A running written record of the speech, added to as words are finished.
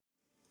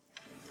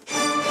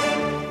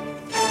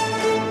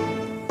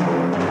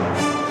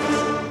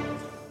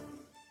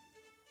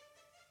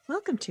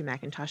Welcome to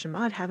Macintosh and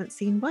Maud Haven't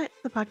Seen What,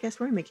 the podcast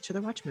where we make each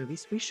other watch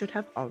movies we should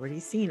have already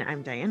seen.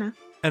 I'm Diana,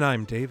 And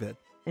I'm David.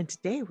 and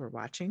today we're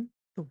watching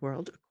The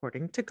World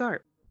According to Garp.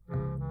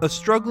 A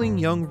struggling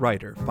young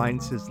writer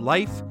finds his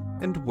life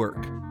and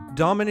work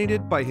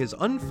dominated by his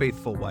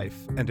unfaithful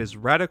wife and his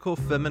radical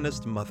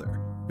feminist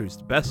mother, whose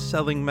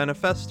best-selling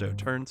manifesto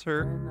turns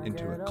her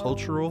into a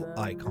cultural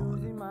icon.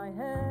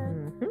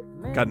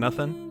 Mhm. Got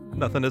nothing?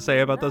 Nothing to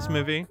say about this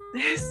movie?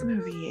 This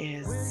movie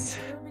is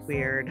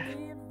weird.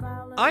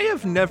 I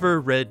have never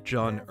read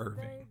John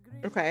Irving.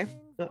 Okay,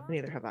 well,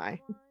 neither have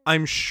I.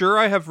 I'm sure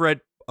I have read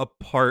a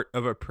part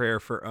of A Prayer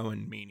for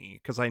Owen Meany,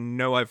 because I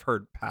know I've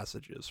heard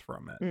passages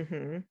from it.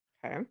 Mm-hmm.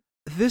 Okay.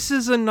 This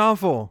is a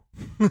novel.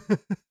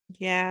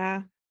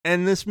 Yeah.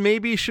 And this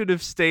maybe should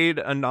have stayed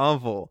a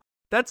novel.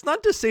 That's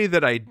not to say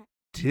that I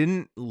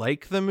didn't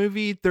like the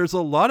movie. There's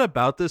a lot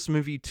about this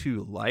movie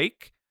to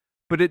like,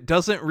 but it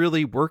doesn't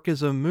really work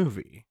as a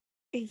movie.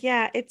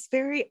 Yeah, it's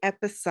very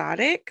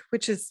episodic,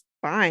 which is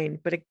fine.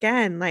 But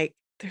again, like,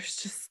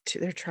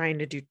 they're trying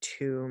to do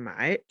too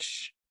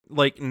much.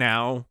 Like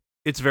now,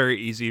 it's very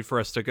easy for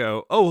us to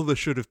go, oh, well, this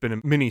should have been a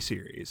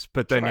miniseries.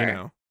 But then,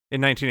 Sure.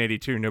 In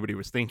 1982, nobody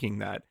was thinking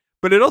that.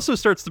 But it also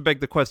starts to beg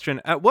the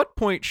question, at what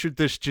point should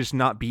this just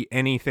not be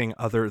anything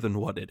other than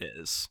what it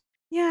is?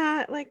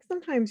 Yeah, like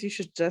sometimes you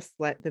should just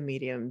let the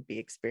medium be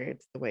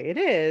experienced the way it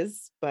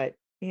is, but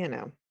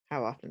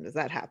how often does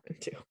that happen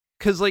too?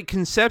 Because, like,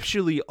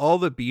 conceptually, all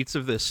the beats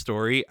of this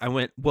story, I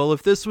went, well,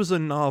 if this was a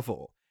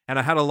novel and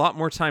I had a lot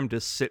more time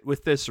to sit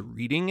with this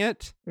reading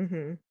it,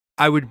 Mm-hmm.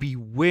 I would be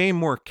way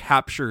more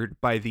captured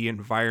by the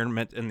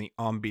environment and the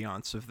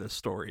ambiance of this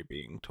story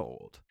being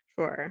told.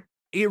 Sure.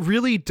 It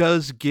really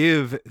does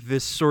give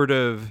this sort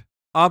of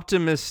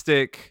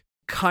optimistic,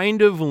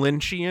 kind of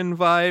Lynchian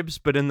vibes,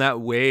 but in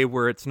that way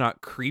where it's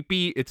not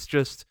creepy, it's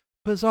just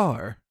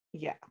bizarre.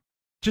 Yeah.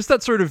 Just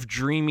that sort of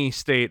dreamy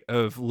state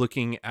of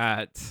looking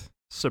at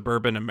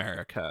suburban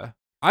America.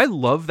 I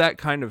love that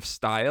kind of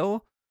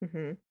style,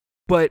 Mm-hmm.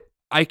 but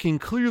I can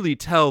clearly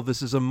tell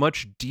this is a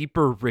much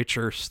deeper,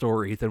 richer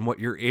story than what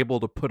you're able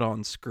to put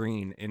on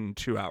screen in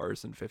 2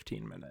 hours and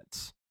 15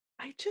 minutes.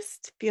 I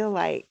just feel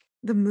like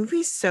the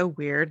movie's so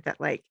weird that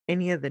like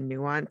any of the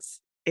nuance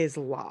is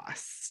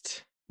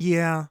lost.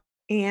 Yeah.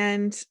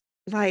 And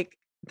like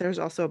there's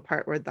also a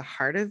part where the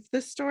heart of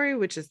the story,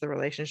 which is the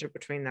relationship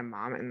between the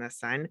mom and the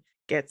son,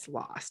 gets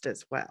lost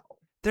as well.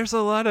 There's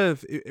a lot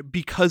of,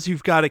 because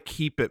you've got to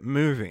keep it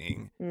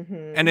moving.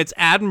 Mm-hmm. And it's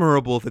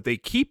admirable that they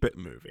keep it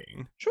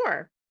moving.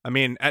 Sure. I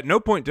mean, at no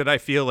point did I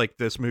feel like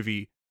this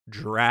movie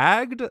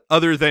dragged,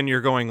 other than you're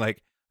going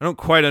like, I don't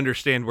quite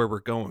understand where we're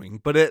going,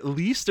 but at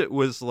least it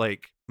was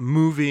like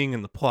moving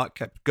and the plot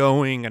kept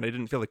going and I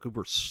didn't feel like we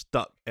were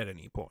stuck at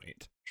any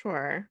point.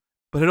 Sure.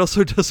 But it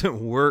also doesn't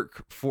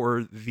work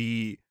for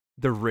the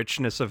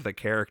richness of the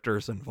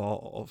characters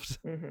involved.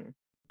 Mm-hmm.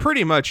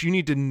 Pretty much you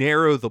need to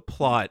narrow the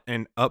plot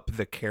and up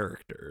the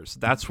characters.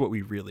 That's what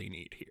we really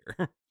need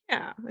here.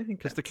 Yeah, I think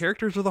Because the that's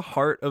characters are the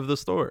heart of the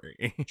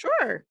story.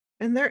 sure.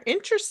 And they're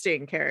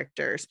interesting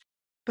characters.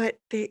 But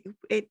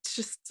it's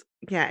just,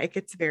 yeah, it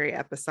gets very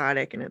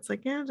episodic and it's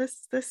like, yeah,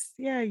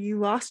 yeah, you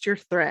lost your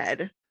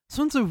thread. This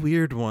one's a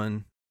weird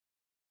one.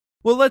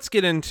 Well, let's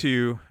get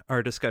into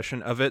our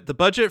discussion of it. The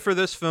budget for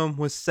this film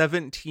was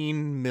 $17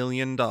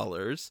 million,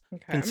 Okay.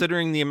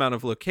 considering the amount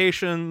of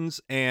locations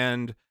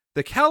and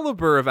the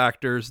caliber of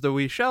actors, though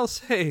we shall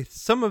say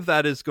some of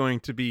that is going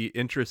to be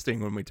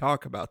interesting when we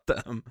talk about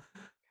them.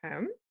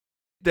 Okay.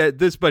 That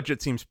this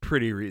budget seems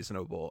pretty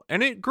reasonable.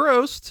 And it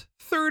grossed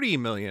 $30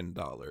 million,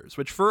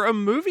 which for a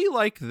movie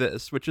like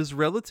this, which is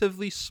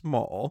relatively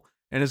small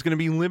and is going to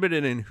be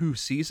limited in who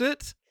sees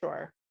it,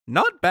 Sure.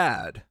 not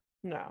bad.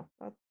 No,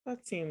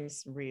 that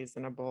seems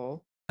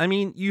reasonable. I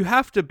mean, you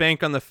have to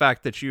bank on the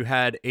fact that you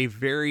had a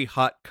very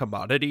hot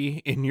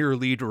commodity in your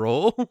lead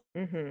role.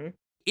 Mm-hmm.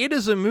 It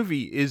as a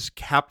movie is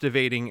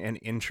captivating and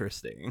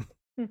interesting.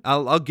 Hmm.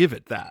 I'll give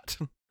it that.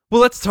 Well,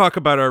 let's talk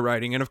about our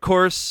writing. And of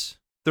course,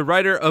 the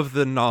writer of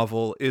the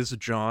novel is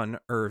John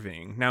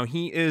Irving. Now,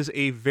 he is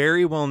a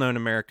very well-known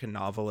American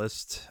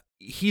novelist.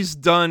 He's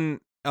done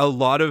a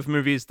lot of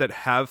movies that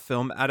have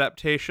film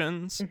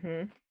adaptations.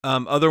 Mm-hmm.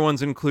 Other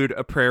ones include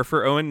A Prayer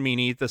for Owen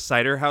Meany, The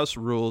Cider House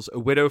Rules, A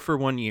Widow for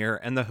 1 Year,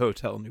 and The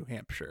Hotel New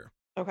Hampshire.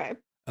 Okay.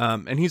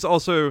 And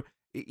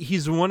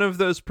he's one of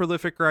those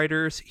prolific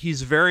writers.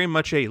 He's very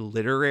much a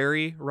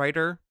literary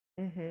writer,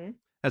 Mm-hmm.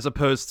 as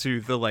opposed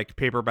to the like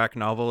paperback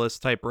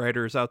novelist type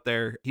writers out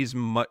there. He's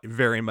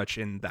very much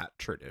in that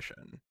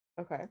tradition.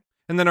 Okay.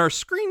 And then our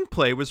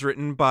screenplay was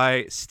written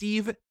by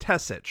Steve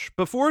Tessich.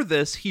 Before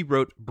this, he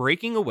wrote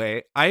Breaking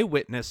Away,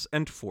 Eyewitness,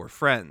 and Four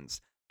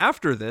Friends.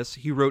 After this,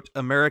 he wrote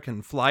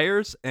American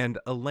Flyers and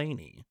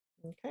Eleni.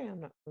 Okay,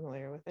 I'm not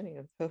familiar with any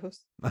of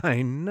those.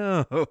 I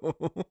know.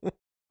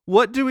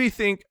 What do we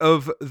think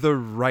of the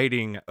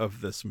writing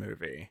of this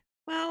movie?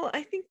 Well,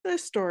 I think the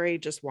story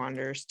just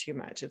wanders too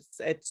much.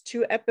 It's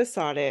too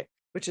episodic,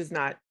 which is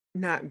not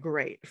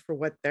great for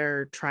what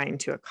they're trying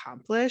to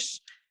accomplish.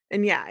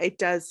 And yeah, it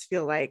does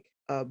feel like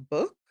a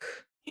book.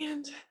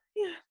 And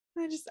yeah,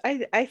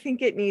 I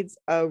think it needs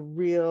a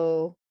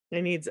real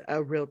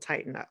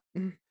tighten up.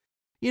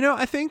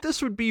 I think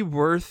this would be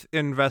worth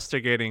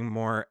investigating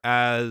more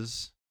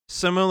as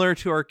similar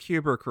to our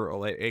Kubrick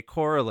rule, a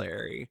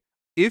corollary.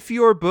 If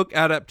your book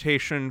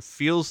adaptation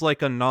feels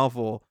like a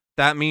novel,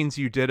 that means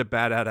you did a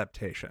bad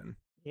adaptation.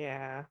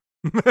 Yeah.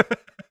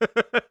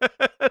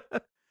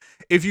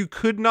 If you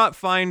could not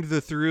find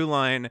the through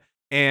line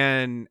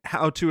and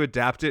how to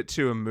adapt it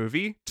to a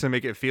movie to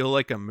make it feel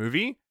like a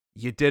movie,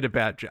 you did a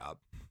bad job.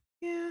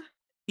 Yeah.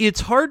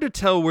 It's hard to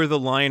tell where the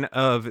line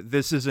of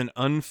this is an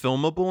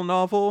unfilmable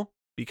novel,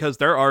 because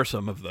there are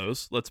some of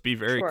those, let's be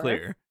very Sure.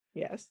 clear,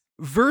 Yes.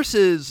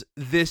 versus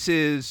this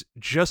is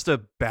just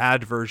a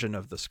bad version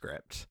of the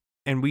script.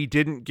 And we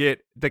didn't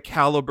get the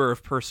caliber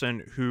of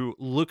person who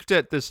looked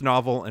at this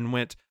novel and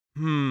went,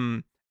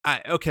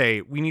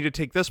 okay, we need to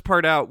take this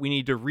part out, we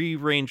need to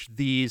rearrange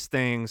these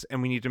things,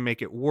 and we need to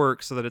make it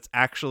work so that it's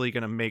actually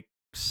going to make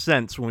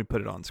sense when we put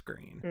it on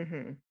screen.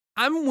 Mm-hmm.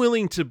 I'm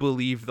willing to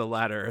believe the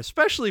latter,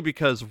 especially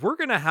because we're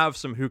going to have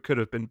some who could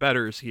have been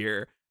betters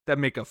here that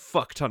make a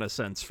fuck ton of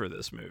sense for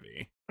this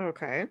movie.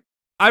 Okay.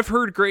 I've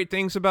heard great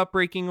things about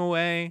Breaking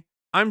Away.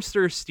 I'm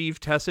sure Steve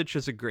Tessich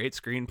is a great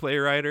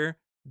screenplay writer.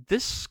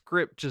 This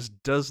script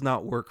just does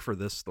not work for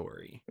this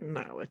story.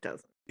 No, it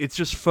doesn't. It's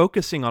just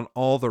focusing on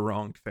all the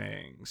wrong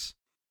things.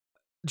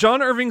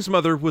 John Irving's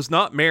mother was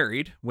not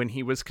married when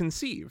he was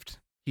conceived.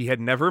 He had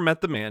never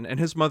met the man, and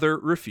his mother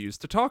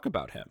refused to talk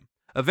about him.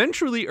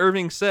 Eventually,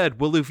 Irving said,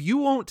 "Well, if you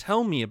won't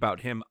tell me about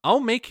him, I'll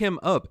make him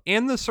up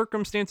and the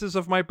circumstances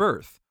of my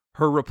birth."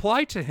 Her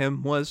reply to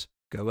him was,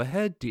 "Go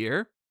ahead,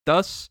 dear."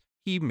 Thus,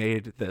 he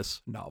made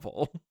this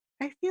novel.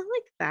 I feel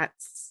like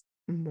that's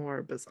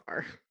more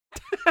bizarre.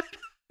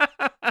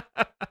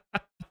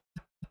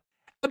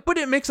 But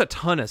it makes a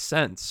ton of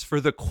sense for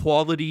the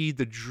quality,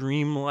 the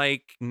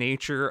dreamlike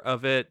nature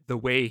of it, the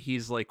way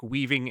he's like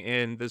weaving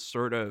in this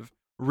sort of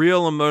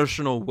real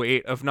emotional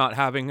weight of not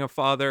having a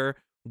father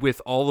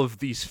with all of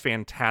these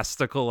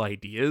fantastical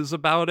ideas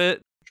about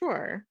it.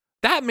 Sure.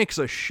 That makes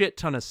a shit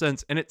ton of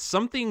sense. And it's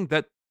something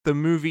that the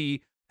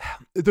movie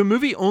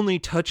only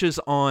touches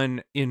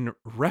on in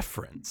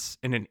reference,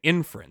 in an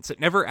inference. It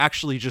never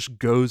actually just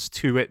goes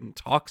to it and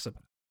talks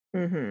about it.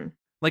 Mm-hmm.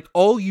 Like,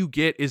 all you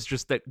get is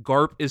just that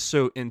Garp is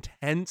so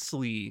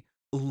intensely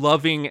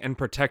loving and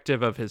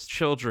protective of his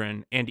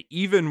children, and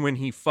even when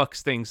he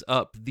fucks things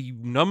up, the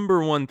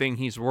number one thing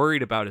he's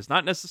worried about is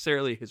not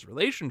necessarily his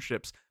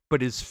relationships,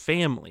 but his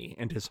family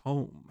and his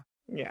home.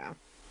 Yeah.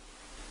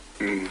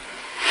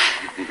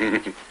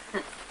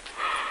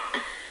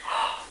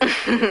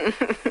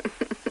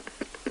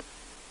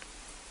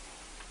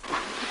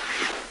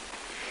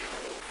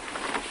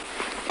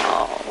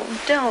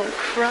 Oh, don't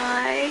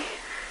cry.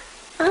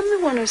 I'm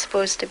the one who's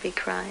supposed to be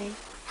crying.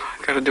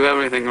 I gotta do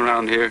everything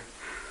around here.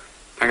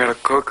 I gotta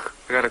cook,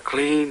 I gotta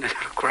clean, I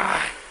gotta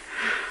cry.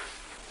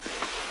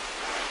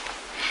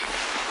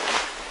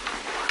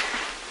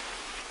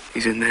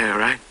 He's in there,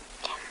 right?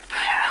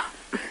 Yeah.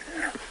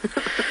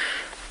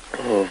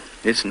 Oh,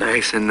 it's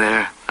nice in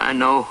there. I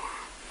know.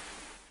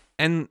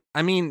 And,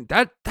 I mean,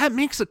 that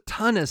makes a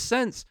ton of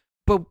sense,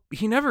 but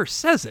he never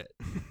says it.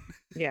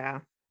 Yeah.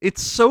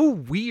 It's so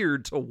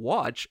weird to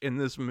watch in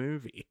this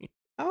movie.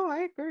 Oh, I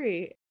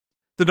agree.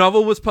 The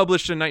novel was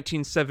published in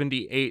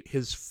 1978,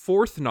 his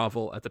fourth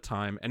novel at the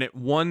time, and it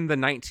won the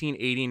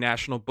 1980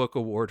 National Book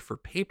Award for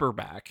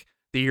paperback,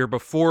 the year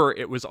before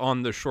it was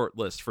on the short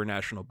list for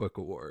National Book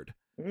Award.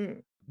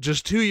 Mm.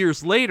 Just 2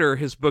 years later,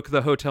 his book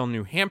The Hotel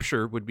New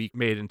Hampshire would be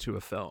made into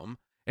a film,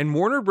 and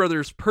Warner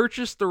Brothers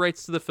purchased the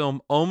rights to the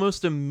film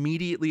almost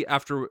immediately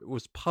after it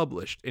was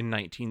published in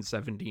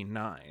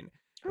 1979.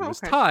 It was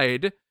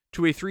tied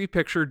to a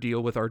 3-picture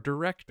deal with our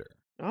director.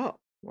 Oh,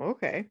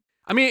 okay.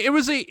 I mean, it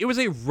was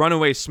a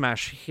runaway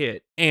smash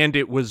hit, and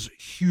it was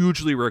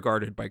hugely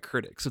regarded by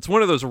critics. It's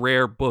one of those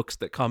rare books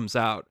that comes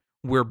out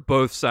where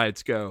both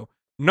sides go,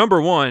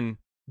 number one,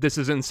 this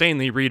is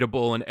insanely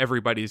readable and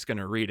everybody's going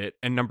to read it.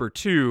 And number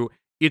two,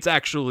 it's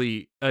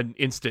actually an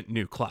instant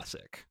new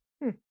classic.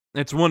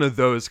 It's one of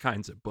those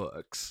kinds of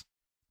books.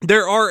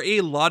 There are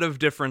a lot of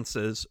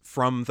differences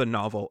from the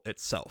novel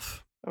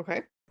itself.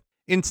 Okay.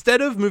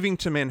 Instead of moving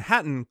to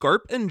Manhattan,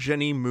 Garp and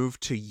Jenny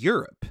moved to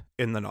Europe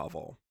in the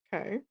novel.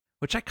 Okay.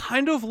 Which I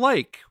kind of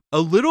like. A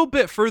little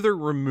bit further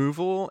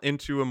removal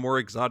into a more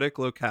exotic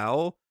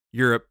locale,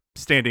 Europe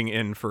standing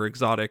in for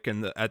exotic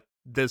at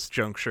this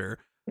juncture,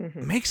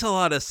 makes a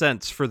lot of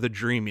sense for the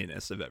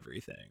dreaminess of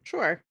everything.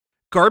 Sure.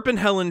 Garp and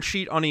Helen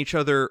cheat on each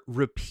other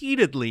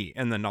repeatedly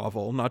in the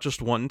novel, not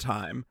just one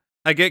time.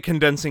 I get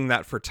condensing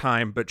that for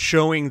time, but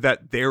showing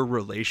that their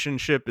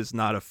relationship is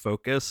not a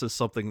focus is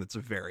something that's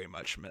very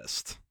much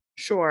missed.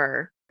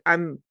 Sure.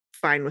 I'm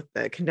fine with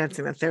the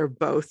condensing that they're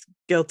both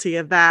guilty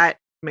of that.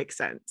 Makes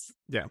sense.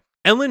 Yeah.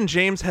 Ellen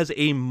James has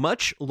a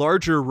much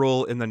larger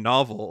role in the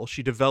novel.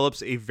 She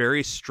develops a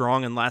very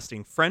strong and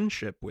lasting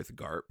friendship with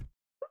Garp.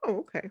 Oh,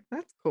 okay.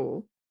 That's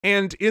cool.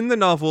 And in the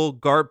novel,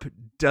 Garp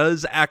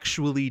does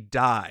actually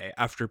die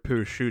after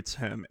Pooh shoots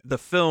him. The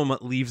film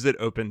leaves it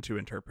open to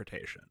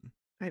interpretation.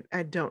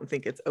 I don't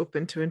think it's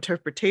open to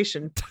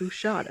interpretation who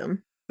shot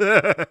him.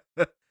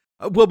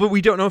 Well, but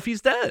we don't know if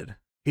he's dead.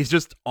 He's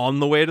just on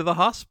the way to the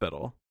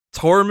hospital. It's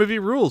horror movie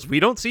rules. We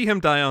don't see him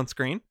die on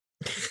screen.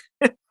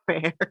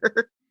 Fair.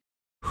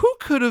 Who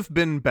could have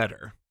been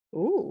better?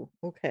 Ooh,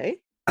 okay.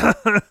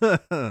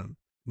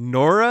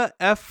 Nora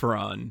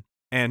Ephron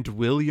and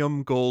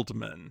William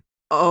Goldman.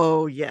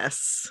 Oh,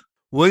 yes.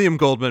 William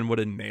Goldman would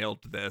have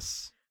nailed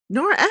this.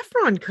 Nora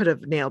Ephron could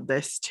have nailed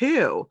this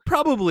too.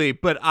 Probably,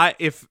 but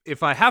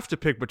if I have to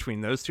pick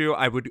between those two,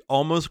 I would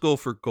almost go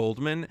for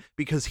Goldman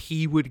because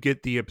he would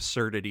get the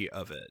absurdity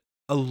of it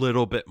a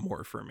little bit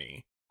more for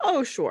me.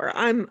 Oh, sure.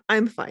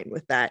 I'm fine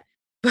with that.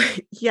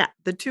 But yeah,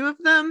 the two of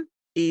them,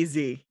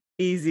 easy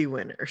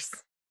winners.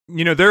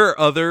 You know, there are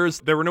others.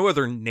 There were no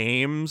other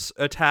names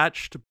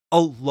attached. A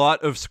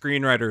lot of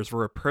screenwriters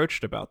were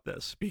approached about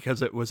this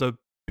because it was a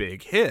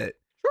big hit.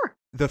 Sure.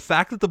 The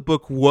fact that the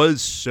book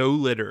was so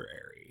literary,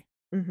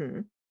 Mm-hmm.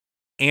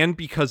 and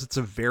because it's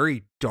a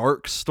very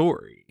dark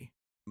story,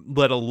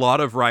 led a lot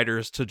of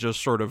writers to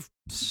just sort of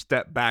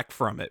step back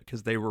from it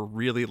because they were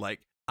really like,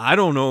 I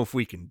don't know if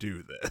we can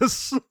do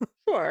this.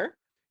 Sure.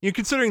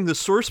 Considering the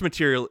source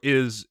material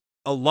is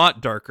a lot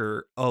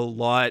darker, a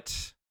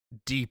lot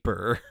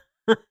deeper,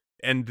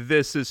 and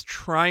this is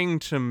trying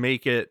to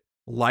make it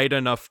light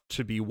enough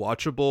to be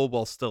watchable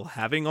while still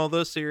having all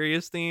those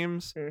serious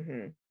themes.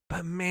 Mm-hmm.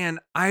 But man,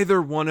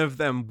 either one of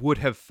them would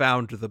have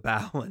found the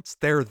balance.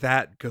 They're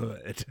that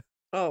good.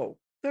 Oh,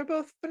 they're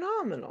both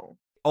phenomenal.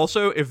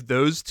 Also, if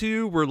those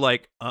two were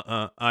like,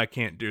 I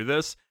can't do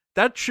this,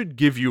 that should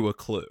give you a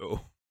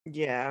clue.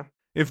 Yeah.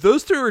 If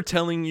those two are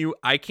telling you,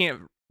 I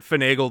can't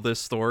finagle this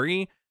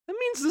story, that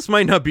means this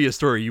might not be a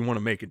story you want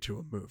to make into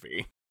a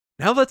movie.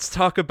 Now let's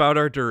talk about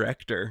our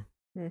director.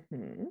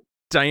 Mm-hmm.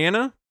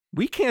 Diana,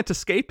 we can't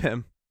escape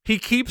him. He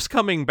keeps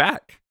coming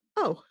back.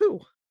 Oh,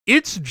 who?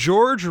 It's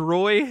George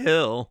Roy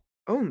Hill.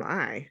 Oh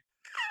my.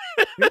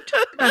 We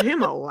talked about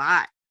him a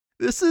lot.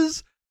 This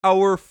is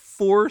our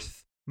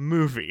fourth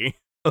movie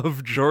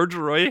of George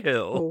Roy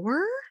Hill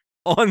Or?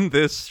 on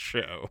this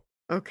show.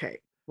 Okay.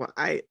 Well,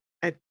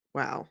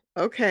 wow.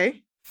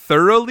 Okay.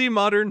 Thoroughly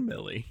Modern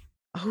Millie,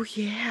 Oh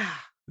yeah.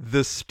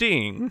 The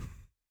Sting,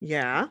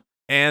 Yeah.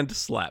 and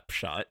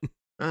Slapshot.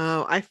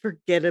 Oh, I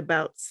forget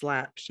about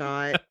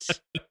Slapshot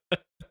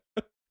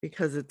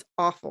because it's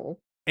awful.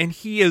 And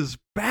he is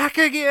back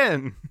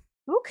again.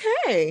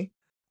 Okay.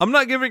 I'm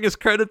not giving his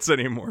credits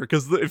anymore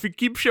because if he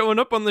keeps showing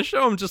up on the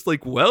show, I'm just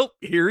like, well,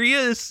 here he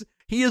is.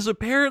 He is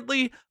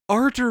apparently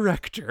our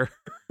director.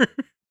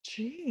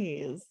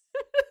 Jeez.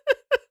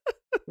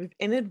 We've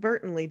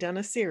inadvertently done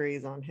a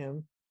series on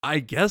him. I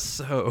guess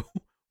so.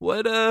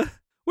 What do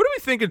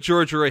we think of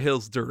George Roy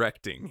Hill's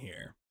directing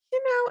here?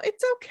 You know,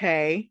 it's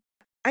okay.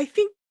 I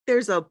think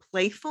there's a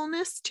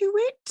playfulness to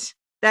it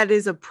that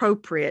is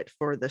appropriate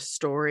for the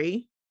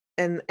story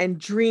and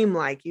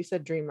dreamlike. You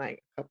said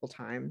dreamlike a couple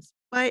times,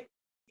 but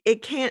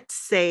it can't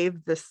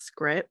save the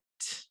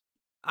script.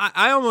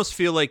 I almost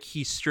feel like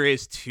he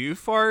strays too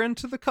far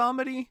into the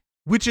comedy,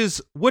 which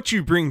is what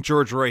you bring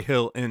George Roy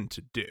Hill in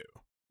to do.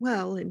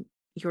 Well, and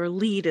your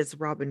lead is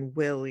Robin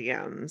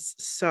Williams,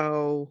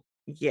 so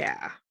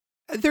yeah.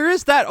 There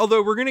is that,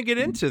 although we're going to get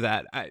into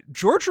that.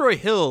 George Roy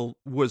Hill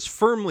was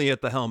firmly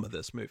at the helm of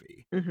this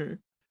movie. Mm-hmm.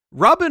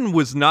 Robin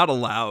was not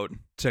allowed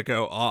to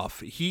go off.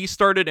 He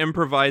started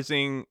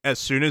improvising as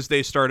soon as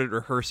they started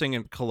rehearsing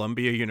at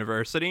Columbia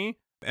University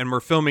and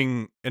were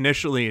filming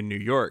initially in New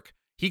York.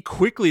 He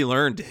quickly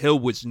learned Hill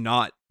was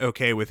not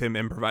okay with him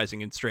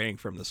improvising and straying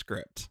from the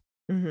script.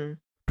 Mm-hmm.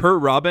 Per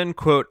Robin,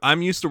 quote,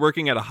 I'm used to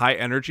working at a high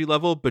energy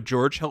level, but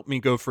George helped me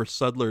go for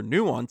subtler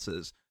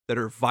nuances that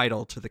are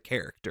vital to the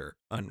character,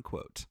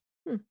 unquote.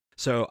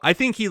 So I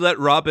think he let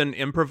Robin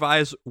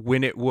improvise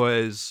when it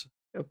was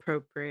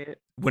appropriate.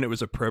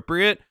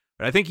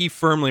 But I think he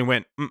firmly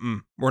went,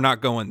 we're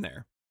not going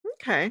there.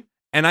 Okay.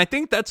 And I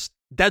think that's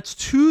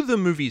to the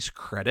movie's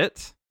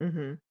credit.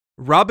 Mm-hmm.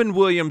 Robin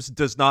Williams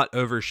does not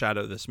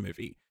overshadow this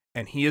movie.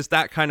 And he is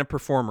that kind of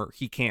performer.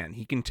 He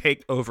can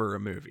take over a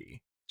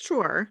movie.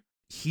 Sure.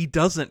 He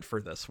doesn't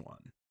for this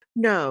one.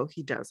 No,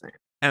 he doesn't.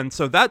 And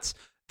so that's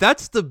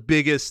the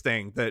biggest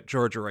thing that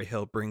George Roy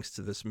Hill brings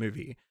to this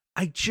movie.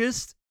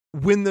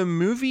 When the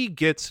movie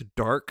gets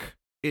dark,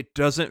 it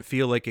doesn't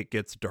feel like it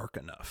gets dark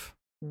enough.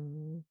 Yeah,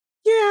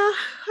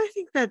 I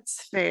think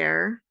that's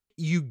fair.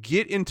 You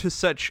get into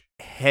such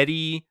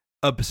heady,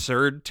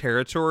 absurd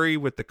territory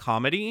with the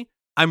comedy.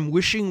 I'm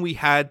wishing we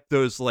had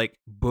those like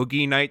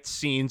Boogie Nights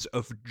scenes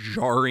of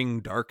jarring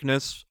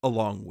darkness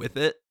along with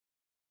it.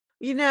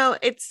 You know,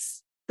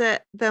 it's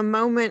the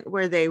moment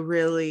where they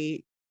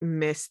really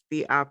missed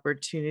the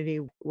opportunity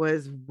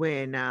was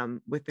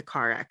when with the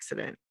car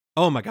accident.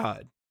 Oh my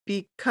God.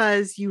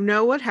 Because you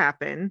know what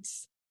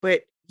happens,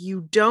 but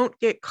you don't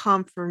get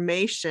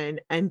confirmation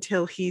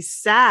until he's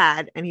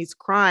sad and he's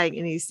crying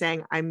and he's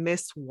saying, I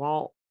miss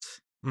Walt.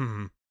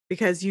 Mm-hmm.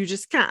 Because you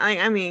just can't,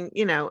 I mean,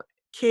 you know,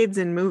 kids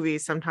in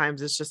movies,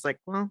 sometimes it's just like,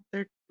 well,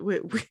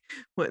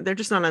 they're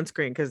just not on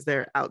screen because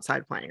they're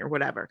outside playing or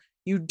whatever.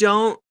 You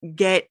don't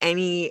get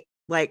any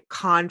like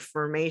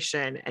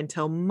confirmation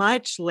until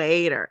much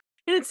later.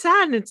 And it's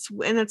sad and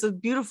it's a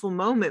beautiful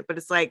moment, but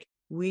it's like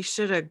we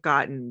should have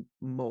gotten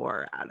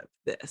more out of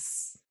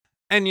this.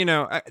 And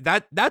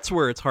that's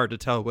where it's hard to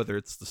tell whether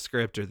it's the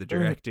script or the Mm.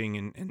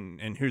 directing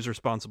and who's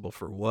responsible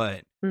for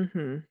what.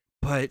 Mm-hmm.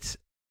 But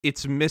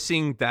it's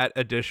missing that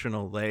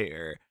additional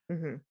layer.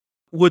 Mm-hmm.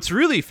 What's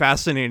really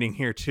fascinating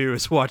here too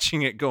is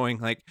watching it going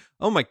like,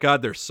 oh my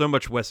God, there's so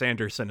much Wes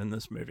Anderson in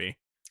this movie.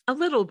 A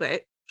little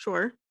bit,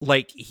 sure.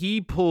 Like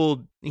he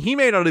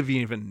may not have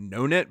even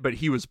known it, but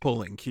he was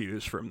pulling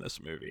cues from this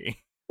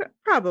movie.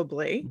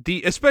 Probably.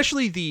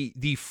 Especially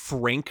the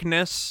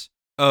frankness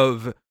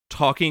of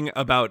talking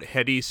about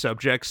heady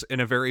subjects in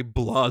a very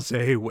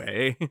blasé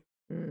way.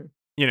 Mm.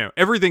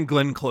 Everything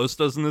Glenn Close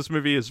does in this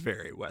movie is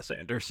very Wes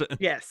Anderson.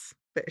 Yes,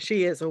 but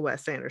she is a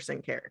Wes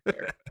Anderson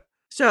character.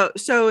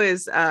 So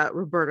is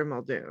Roberta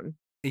Muldoon.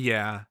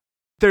 Yeah.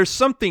 There's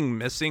something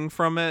missing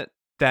from it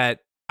that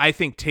I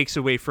think takes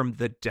away from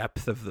the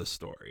depth of the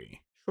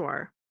story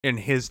Sure. in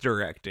his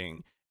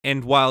directing.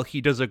 And while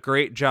he does a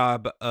great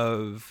job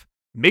of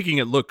making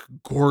it look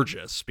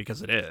gorgeous,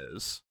 because it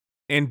is,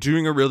 and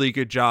doing a really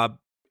good job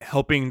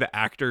helping the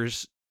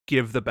actors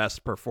give the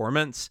best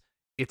performance,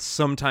 it's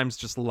sometimes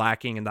just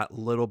lacking in that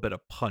little bit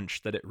of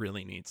punch that it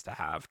really needs to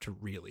have to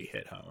really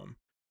hit home.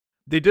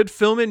 They did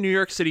film in New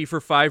York City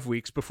for 5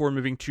 weeks before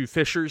moving to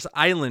Fisher's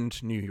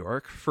Island, New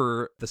York,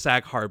 for the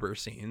Sag Harbor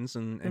scenes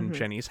and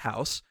Jenny's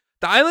house.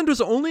 The island was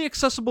only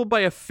accessible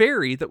by a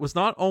ferry that was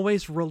not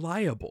always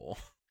reliable.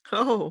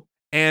 Oh.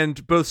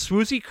 And both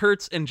Swoosie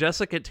Kurtz and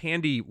Jessica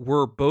Tandy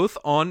were both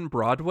on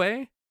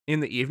Broadway in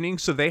the evening,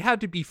 so they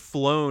had to be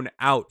flown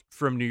out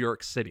from New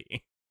York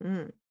City.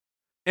 Mm.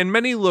 And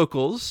many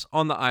locals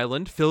on the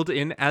island filled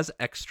in as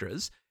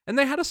extras, and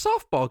they had a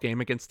softball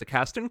game against the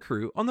cast and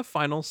crew on the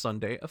final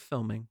Sunday of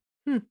filming.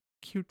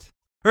 Cute.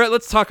 All right,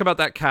 let's talk about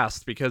that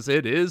cast, because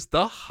it is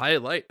the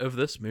highlight of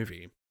this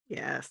movie.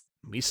 Yes.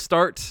 We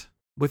start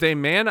with a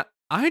man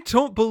I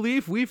don't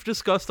believe we've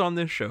discussed on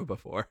this show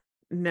before.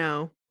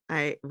 No,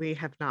 we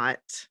have not.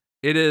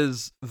 It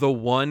is the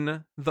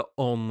one, the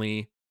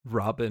only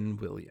Robin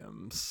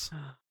Williams.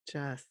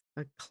 Just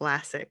a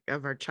classic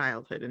of our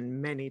childhood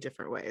in many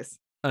different ways.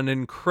 An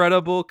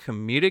incredible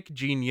comedic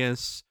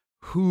genius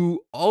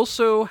who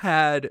also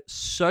had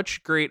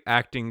such great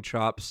acting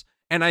chops.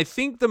 And I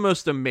think the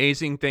most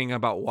amazing thing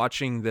about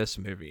watching this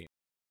movie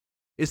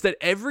is that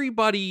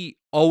everybody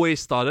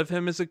always thought of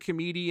him as a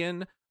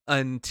comedian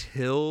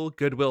until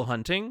Good Will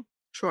Hunting.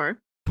 Sure.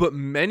 But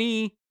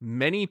many,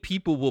 many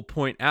people will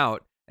point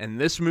out,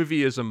 and this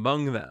movie is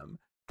among them,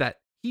 that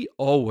he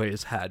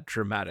always had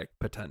dramatic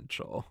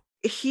potential.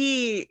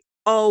 He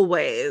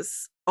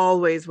always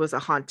was a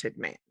haunted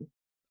man.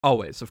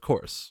 Always, of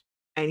course.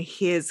 And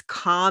his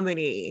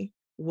comedy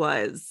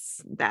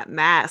was that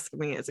mask. I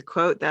mean, it's a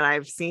quote that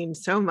I've seen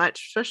so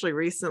much, especially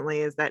recently,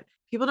 is that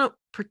people don't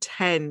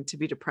pretend to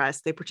be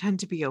depressed. They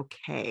pretend to be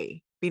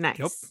okay. Be nice.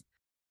 Yep.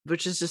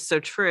 Which is just so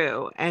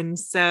true. And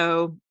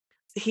so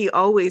he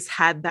always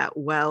had that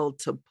well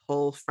to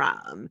pull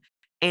from.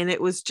 And he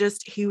was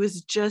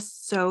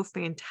just so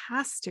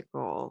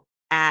fantastical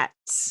at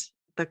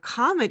the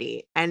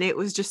comedy. And it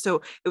was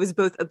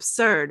both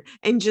absurd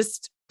and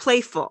just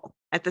playful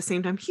at the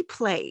same time. He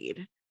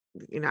played,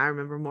 I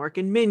remember Mork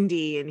and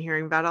Mindy and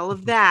hearing about all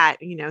of that.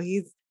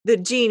 He's the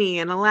genie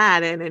in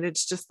Aladdin. And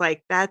it's just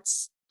like,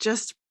 that's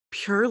just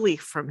purely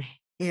from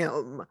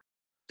him.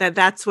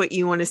 That's what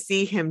you want to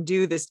see him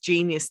do, this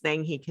genius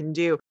thing he can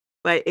do.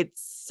 But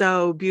it's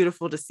so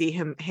beautiful to see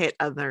him hit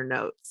other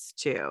notes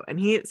too. And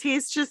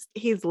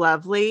he's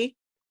lovely.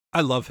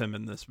 I love him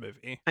in this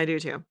movie. I do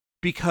too.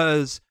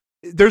 Because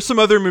there's some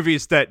other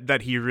movies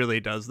that he really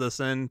does this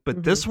in,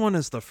 but this one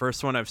is the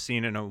first one I've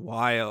seen in a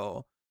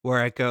while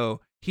where I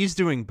go, he's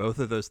doing both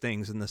of those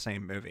things in the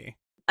same movie.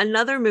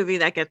 Another movie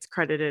that gets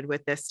credited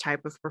with this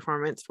type of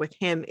performance with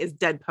him is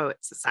Dead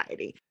Poets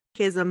Society.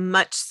 He has a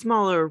much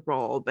smaller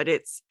role, but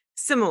it's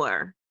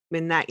similar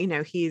in that,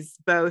 he's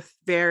both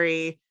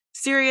very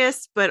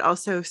serious, but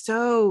also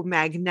so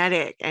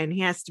magnetic, and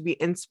he has to be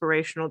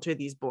inspirational to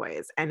these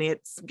boys, and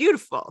it's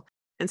beautiful.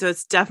 And so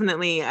it's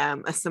definitely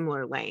a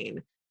similar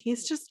lane.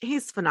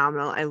 He's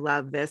phenomenal. I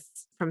love this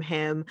from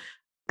him.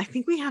 I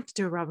think we have to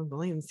do a Robin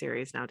Williams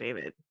series now,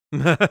 David.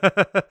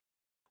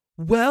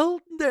 Well,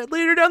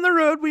 later down the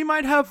road, we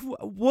might have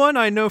one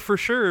I know for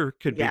sure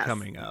could be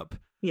coming up.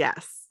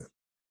 Yes.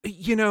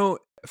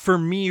 For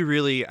me,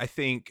 really, I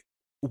think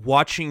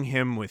watching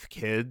him with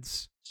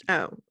kids.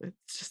 Oh,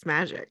 it's just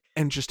magic.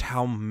 And just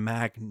how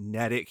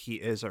magnetic he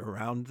is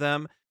around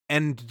them.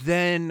 And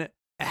then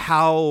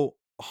how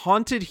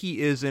haunted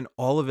he is in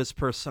all of his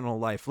personal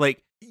life.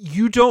 Like,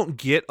 you don't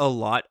get a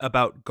lot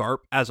about Garp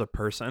as a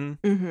person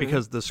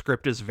because the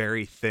script is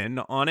very thin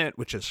on it,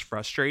 which is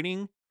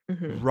frustrating.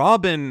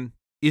 Robin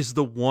is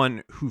the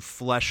one who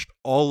fleshed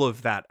all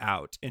of that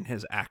out in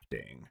his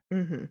acting.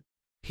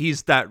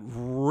 He's that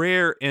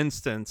rare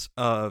instance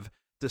of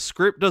the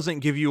script doesn't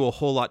give you a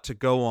whole lot to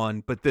go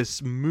on, but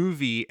this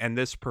movie and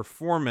this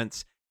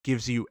performance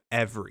gives you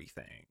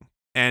everything.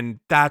 And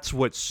that's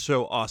what's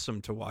so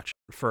awesome to watch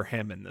for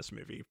him in this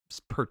movie,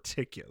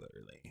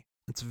 particularly.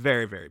 It's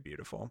very, very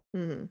beautiful.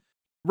 Mm-hmm.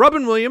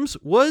 Robin Williams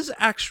was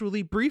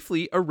actually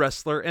briefly a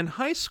wrestler in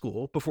high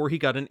school before he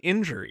got an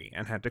injury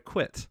and had to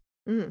quit.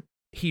 Mm-hmm.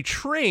 He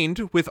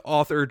trained with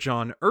author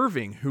John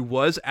Irving, who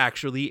was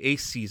actually a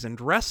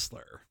seasoned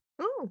wrestler.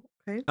 Oh,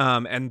 okay.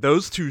 And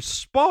those two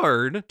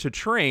sparred to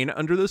train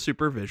under the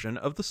supervision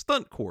of the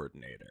stunt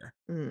coordinator.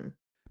 Mm.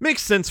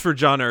 Makes sense for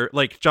John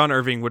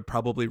Irving would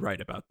probably write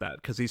about that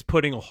because he's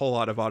putting a whole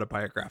lot of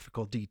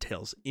autobiographical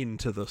details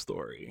into the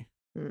story.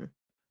 Mm.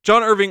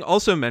 John Irving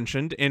also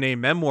mentioned in a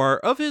memoir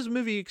of his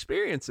movie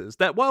experiences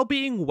that while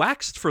being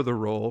waxed for the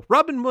role,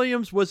 Robin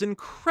Williams was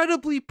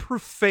incredibly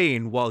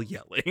profane while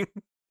yelling.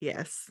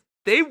 Yes.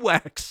 They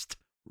waxed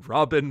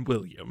Robin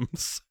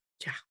Williams.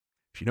 Yeah.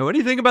 If you know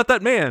anything about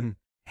that man,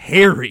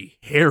 hairy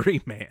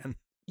man.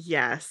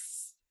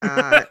 Yes.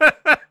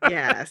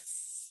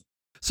 Yes.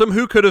 Some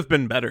who could have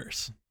been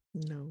betters.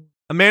 No.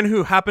 A man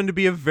who happened to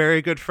be a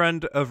very good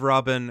friend of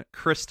Robin,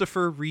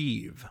 Christopher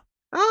Reeve.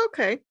 Oh,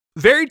 okay.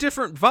 Very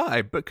different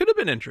vibe, but could have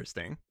been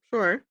interesting.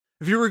 Sure.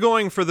 If you were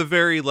going for the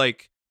very,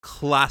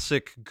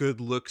 classic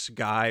good looks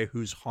guy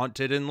who's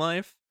haunted in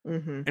life,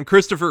 Mm-hmm. and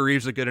Christopher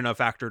Reeve's a good enough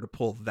actor to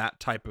pull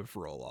that type of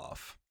role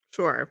off.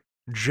 Sure.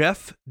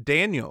 Jeff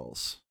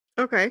Daniels.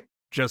 Okay.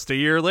 Just a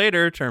year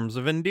later, Terms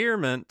of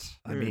Endearment.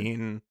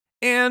 And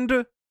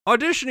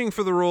auditioning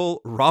for the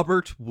role,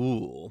 Robert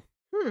Wool.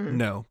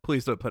 No,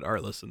 please don't put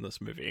Arliss in this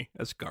movie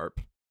as Garp.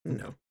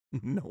 No.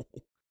 No.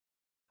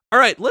 All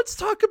right, let's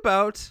talk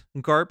about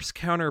Garp's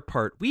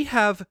counterpart. We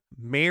have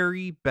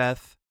Mary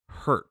Beth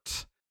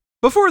Hurt.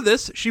 Before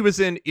this, she was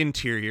in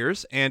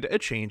Interiors and A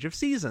Change of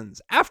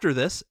Seasons. After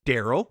this,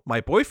 Daryl, My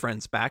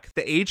Boyfriend's Back,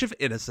 The Age of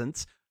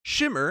Innocence,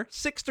 Shimmer,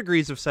 6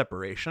 Degrees of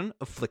Separation,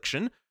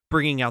 Affliction,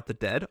 Bringing Out the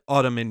Dead,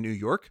 Autumn in New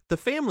York, The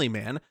Family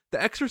Man,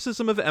 The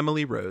Exorcism of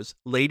Emily Rose,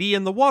 Lady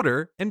in the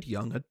Water, and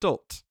Young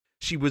Adult.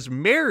 She was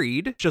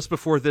married just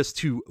before this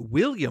to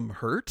William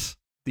Hurt,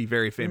 the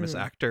very famous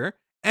actor,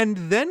 and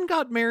then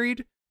got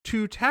married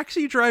to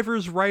Taxi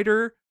Driver's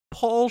writer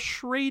Paul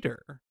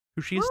Schrader,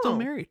 who she is still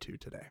married to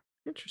today.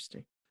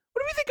 Interesting.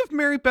 What do we think of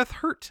Mary Beth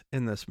Hurt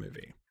in this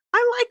movie?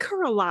 I like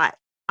her a lot.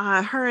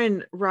 Her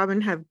and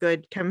Robin have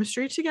good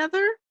chemistry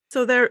together,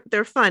 so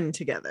they're fun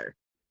together.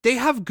 They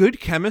have good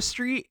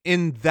chemistry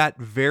in that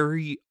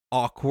very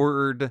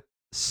awkward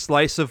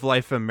slice of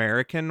life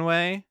American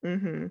way.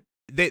 Mm-hmm.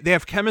 They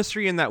have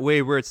chemistry in that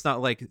way where it's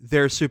not like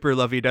they're super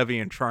lovey-dovey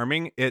and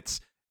charming.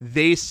 It's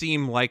they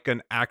seem like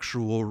an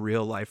actual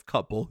real life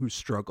couple who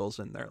struggles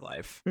in their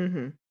life.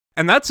 Mm-hmm.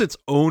 And that's its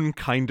own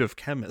kind of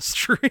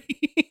chemistry.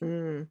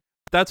 Mm.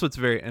 That's what's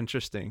very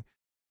interesting.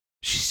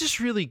 She's just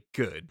really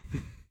good.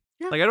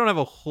 Yeah. I don't have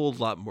a whole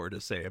lot more to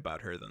say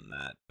about her than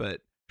that,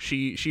 but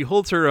she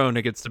holds her own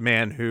against a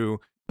man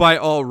who, by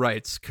all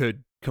rights,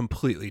 could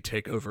completely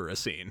take over a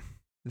scene.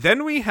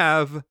 Then we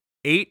have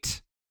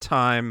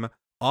 8-time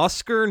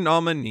Oscar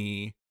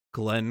nominee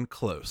Glenn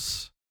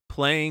Close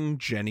playing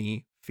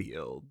Jenny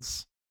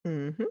Fields.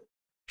 Mm-hmm.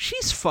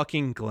 She's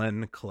fucking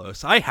Glenn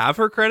Close. I have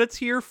her credits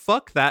here.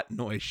 Fuck that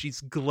noise. She's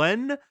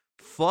Glenn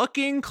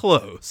fucking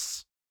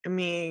Close. I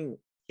mean,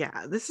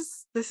 yeah,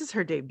 this is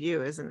her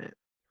debut, isn't it?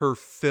 Her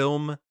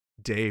film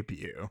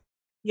debut.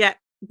 Yeah,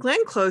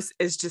 Glenn Close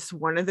is just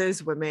one of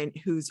those women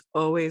who's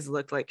always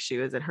looked like she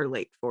was in her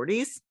late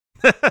 40s.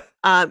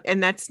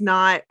 And that's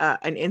not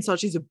an insult.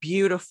 She's a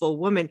beautiful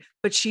woman,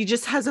 but she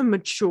just has a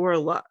mature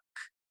look.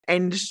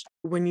 And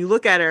when you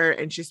look at her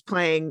and she's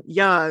playing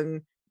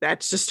young,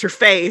 that's just her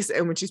face.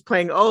 And when she's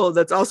playing old,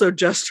 that's also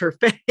just her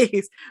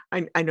face.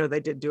 I know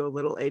they did do a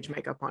little age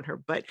makeup on her,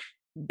 but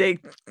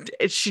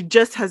she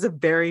just has a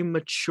very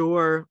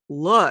mature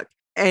look.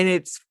 And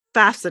it's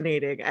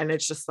fascinating. And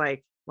it's just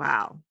like,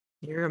 wow,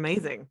 you're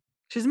amazing.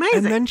 She's amazing.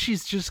 And then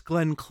she's just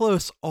Glenn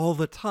Close all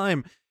the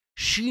time.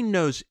 She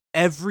knows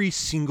every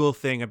single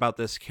thing about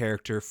this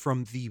character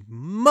from the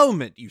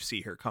moment you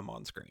see her come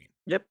on screen.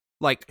 Yep.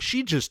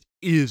 She just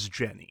is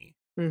Jenny.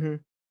 Mm-hmm.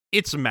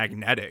 It's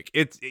magnetic.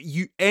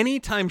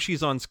 Anytime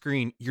she's on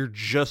screen, you're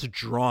just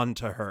drawn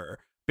to her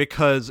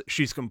because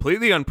she's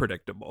completely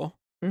unpredictable.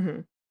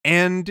 Mm-hmm.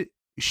 And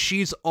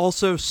she's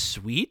also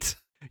sweet.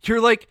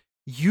 You're like,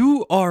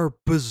 you are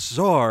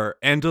bizarre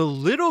and a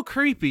little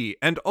creepy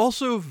and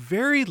also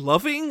very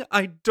loving.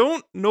 I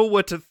don't know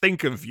what to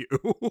think of you.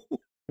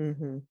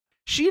 Mm-hmm.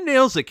 She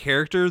nails a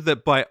character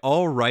that by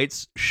all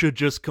rights should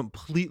just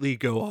completely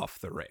go off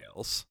the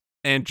rails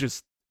and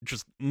just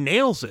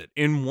nails it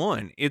in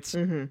one. It's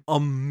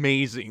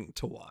amazing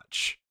to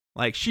watch.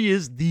 She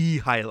is the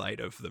highlight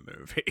of the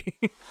movie.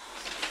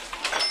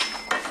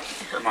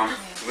 Mom,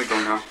 we go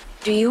now.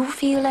 Do you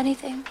feel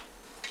anything?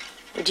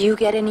 Do you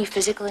get any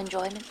physical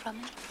enjoyment from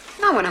it?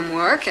 Not when I'm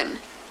working.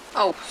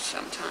 Oh,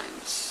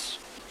 sometimes.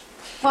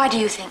 Why do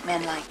you think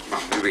men like you?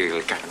 Mom, we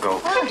really gotta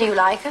go. Well, do you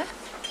like her?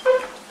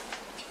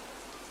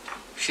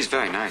 She's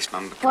very nice,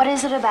 Mom. What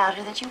is it about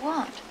her that you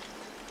want?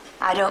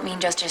 I don't mean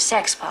just her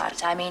sex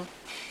parts. I mean,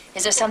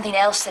 is there something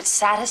else that's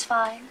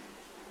satisfying?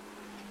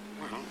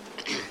 Well,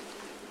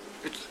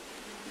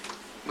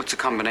 What's a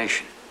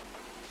combination?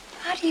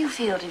 How do you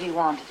feel to be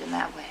wanted in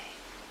that way?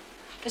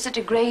 Does it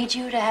degrade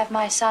you to have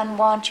my son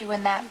want you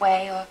in that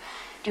way, or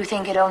do you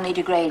think it only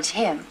degrades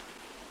him?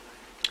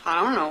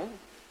 I don't know.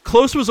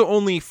 Close was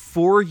only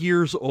 4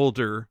 years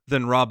older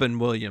than Robin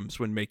Williams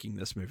when making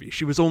this movie.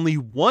 She was only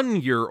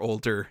 1 year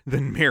older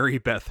than Mary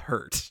Beth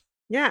Hurt.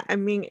 Yeah, I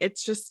mean,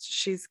 it's just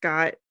she's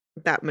got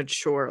that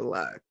mature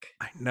look.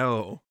 I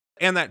know.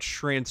 And that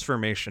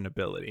transformation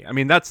ability. I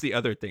mean, that's the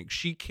other thing.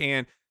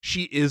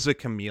 She is a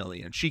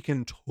chameleon. She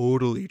can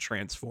totally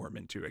transform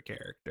into a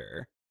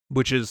character,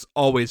 which has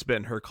always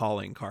been her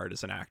calling card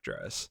as an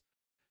actress.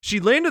 She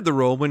landed the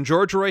role when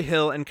George Roy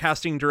Hill and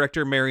casting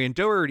director Marion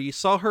Doherty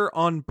saw her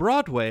on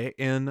Broadway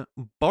in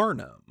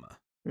Barnum.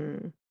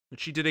 Mm.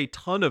 She did a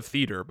ton of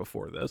theater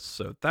before this,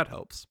 so that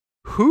helps.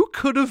 Who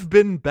could have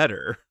been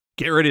better?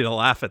 Get ready to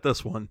laugh at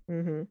this one.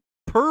 Mm-hmm.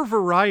 Per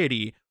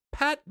Variety,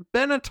 Pat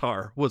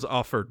Benatar was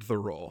offered the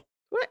role.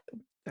 What?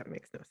 That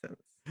makes no sense.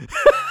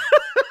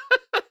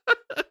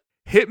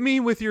 Hit me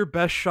with your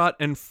best shot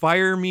and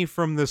fire me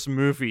from this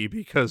movie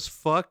because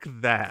fuck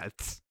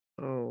that.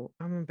 Oh,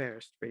 I'm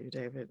embarrassed for you,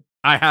 David.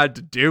 I had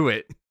to do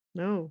it.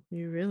 No,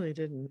 you really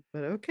didn't,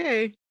 but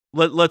okay.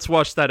 Let's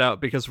wash that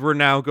out because we're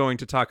now going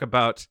to talk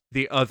about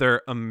the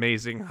other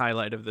amazing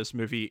highlight of this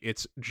movie.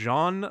 It's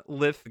John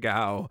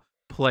Lithgow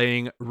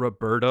playing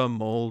Roberta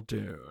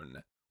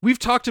Muldoon. We've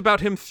talked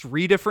about him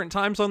 3 different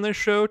times on this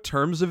show,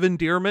 Terms of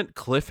Endearment,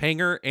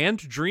 Cliffhanger, and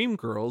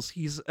Dreamgirls.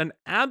 He's an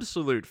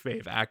absolute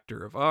fave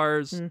actor of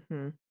ours.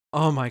 Mm-hmm.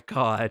 Oh my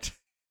God.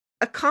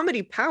 A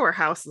comedy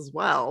powerhouse as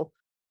well.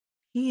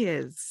 He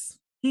is.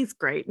 He's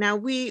great. Now,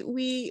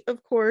 we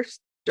of course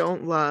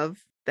don't love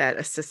that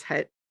a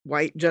cishet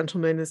white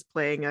gentleman is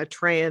playing a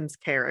trans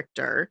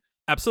character.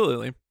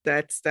 Absolutely.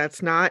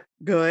 That's not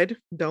good.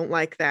 Don't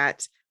like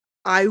that.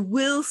 I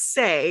will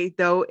say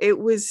though,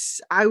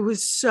 I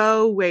was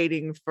so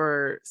waiting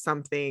for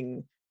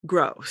something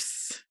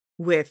gross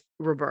with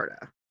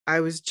Roberta. I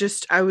was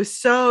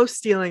so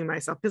stealing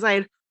myself because I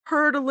had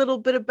heard a little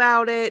bit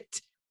about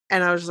it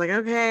and I was just like,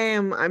 okay,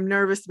 I'm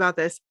nervous about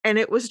this. And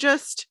it was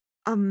just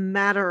a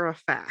matter of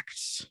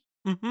fact.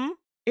 Mm-hmm.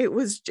 It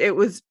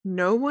was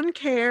no one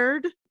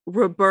cared.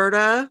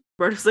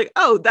 Roberta's like,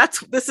 oh,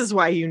 this is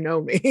why you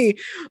know me.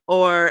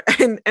 Or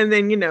and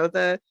then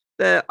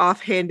the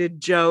offhanded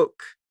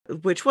joke,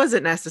 which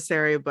wasn't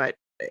necessary, but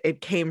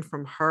it came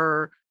from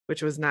her,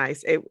 which was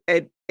nice.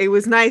 It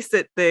was nice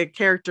that the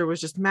character was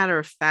just matter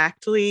of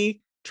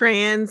factly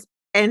trans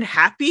and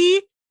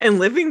happy and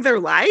living their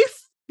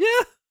life. Yeah.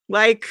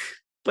 Like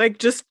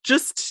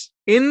just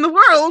in the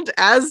world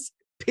as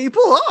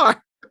people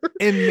are.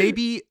 And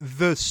maybe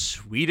the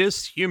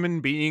sweetest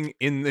human being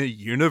in the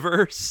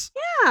universe.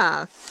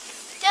 Yeah.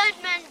 Dead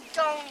men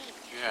don't eat.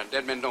 Yeah,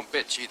 dead men don't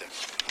bitch either.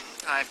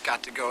 I've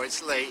got to go.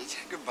 It's late.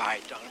 Goodbye,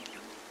 darling.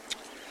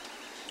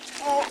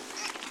 Oh.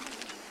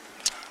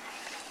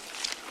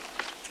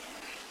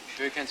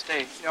 Sure you can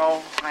stay?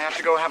 No, I have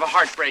to go have a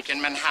heartbreak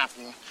in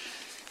Manhattan.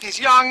 He's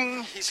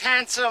young. He's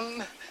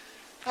handsome.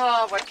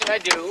 Oh, what can I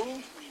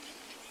do?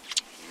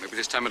 Maybe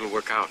this time it'll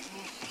work out.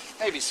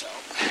 Maybe so.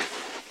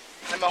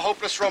 I'm a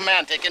hopeless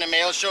romantic in a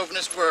male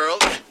chauvinist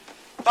world.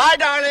 Bye,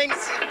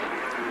 darlings.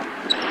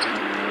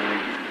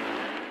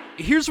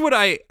 Here's what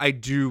I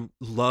do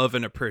love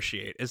and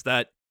appreciate is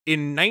that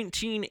in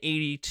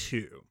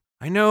 1982,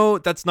 I know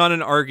that's not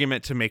an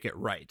argument to make it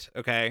right,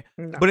 okay?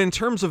 No. But in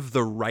terms of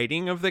the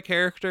writing of the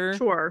character,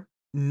 Sure.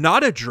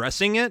 not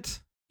addressing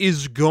it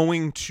is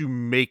going to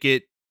make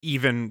it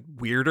even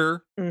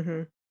weirder,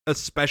 Mm-hmm.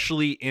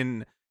 especially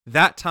in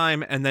that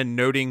time, and then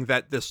noting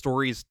that the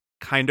story's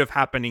kind of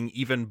happening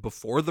even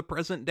before the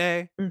present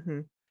day.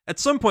 Mm-hmm. At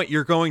some point,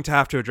 you're going to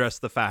have to address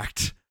the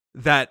fact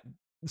that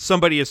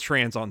somebody is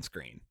trans on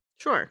screen.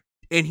 Sure.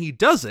 And he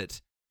does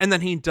it, and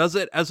then he does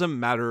it as a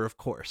matter of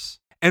course.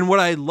 And what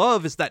I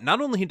love is that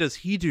not only does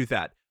he do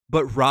that,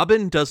 but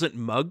Robin doesn't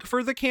mug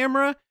for the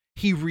camera.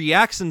 He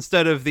reacts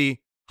instead of the,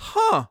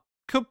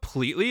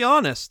 completely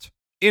honest.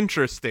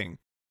 Interesting.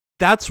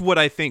 That's what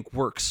I think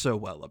works so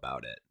well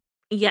about it.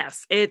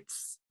 Yes,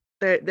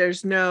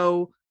 there's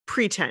no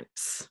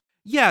pretense.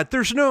 Yeah,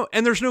 there's no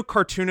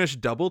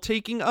cartoonish double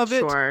taking of it.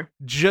 Sure.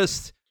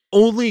 Just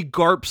only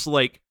Garp's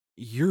like,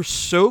 you're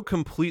so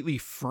completely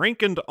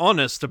frank and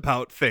honest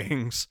about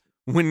things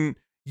when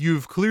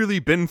you've clearly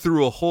been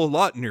through a whole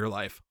lot in your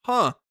life.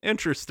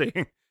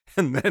 Interesting.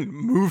 And then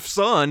moves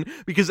on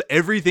because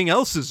everything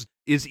else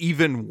is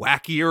even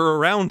wackier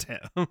around him.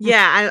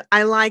 Yeah,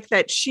 I like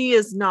that she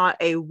is not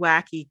a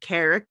wacky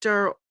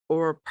character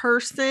or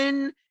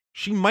person.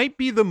 She might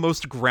be the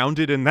most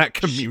grounded in that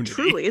community. She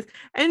truly is.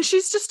 And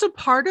she's just a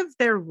part of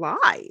their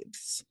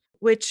lives,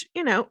 which,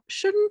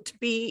 shouldn't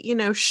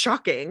be,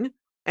 shocking.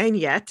 And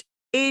yet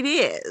it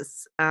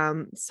is.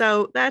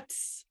 So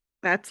that's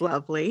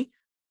lovely.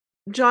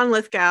 John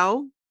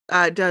Lithgow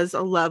does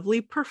a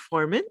lovely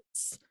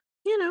performance.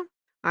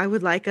 I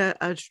would like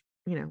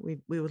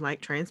we would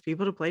like trans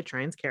people to play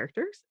trans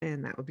characters,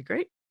 and that would be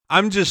great.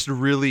 I'm just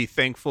really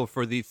thankful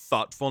for the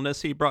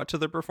thoughtfulness he brought to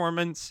the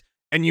performance.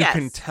 And you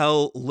can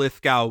tell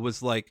Lithgow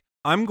was like,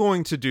 I'm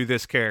going to do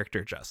this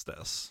character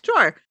justice.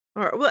 Sure.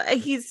 Or well,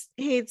 he's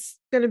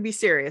going to be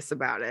serious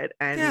about it,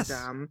 and Yes.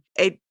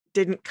 It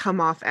didn't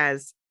come off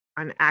as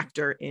an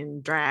actor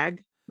in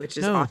drag, which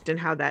is No. often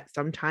how that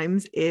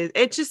sometimes is.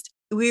 It just,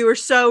 we were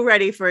so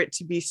ready for it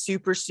to be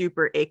super,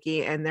 super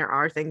icky, and there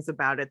are things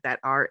about it that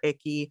are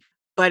icky,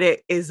 but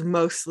it is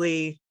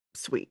mostly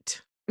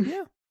sweet.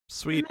 Yeah.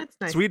 Sweet. And that's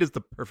nice. Sweet is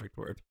the perfect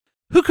word.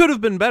 Who could have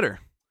been better?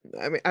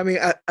 I mean,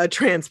 a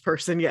trans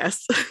person,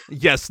 yes.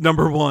 Yes,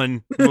 number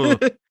one.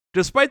 Ugh.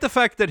 Despite the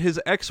fact that his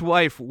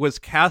ex-wife was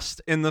cast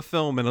in the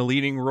film in a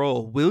leading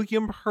role,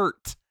 William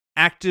Hurt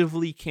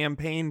actively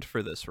campaigned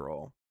for this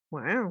role.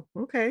 Wow.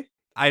 Okay.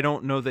 I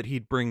don't know that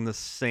he'd bring the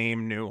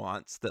same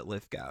nuance that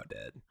Lithgow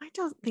did. I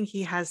don't think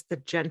he has the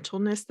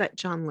gentleness that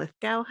John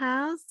Lithgow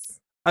has.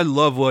 I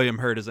love William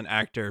Hurt as an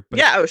actor, but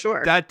Yeah, oh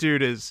sure. that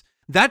dude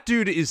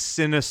is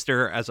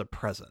sinister as a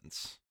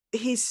presence.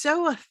 He's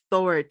so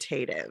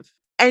authoritative.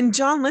 And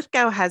John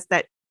Lithgow has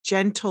that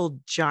gentle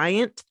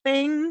giant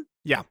thing.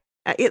 Yeah.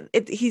 He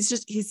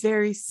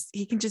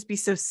can just be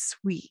so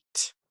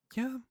sweet.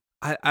 Yeah.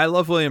 I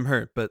love William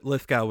Hurt, but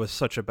Lithgow was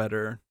such a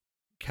better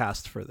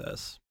cast for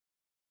this.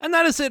 And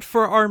that is it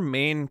for our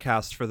main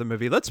cast for the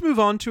movie. Let's move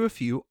on to a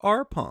few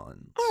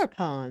Arpons.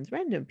 Arpons,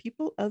 random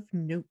people of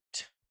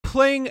note.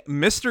 Playing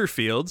Mr.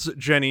 Fields,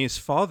 Jenny's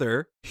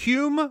father,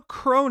 Hume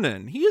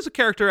Cronin. He is a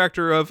character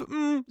actor of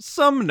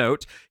some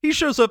note. He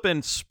shows up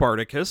in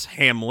Spartacus,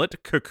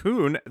 Hamlet,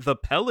 Cocoon, The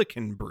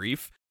Pelican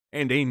Brief,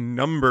 and a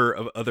number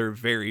of other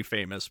very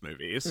famous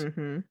movies.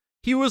 Mm-hmm.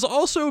 He was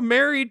also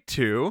married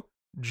to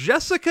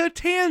Jessica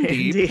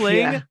Tandy,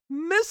 playing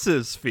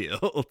Mrs.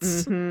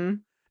 Fields. Mm-hmm.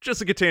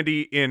 Jessica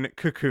Tandy in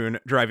Cocoon,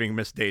 driving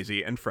Miss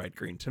Daisy, and Fried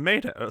Green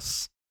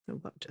Tomatoes. I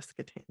love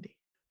Jessica Tandy.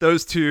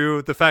 Those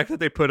two, the fact that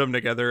they put them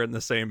together in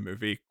the same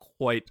movie,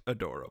 quite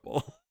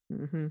adorable.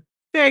 Mm-hmm.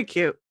 Very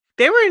cute.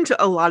 They were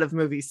into a lot of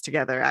movies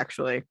together,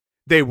 actually.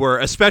 They were,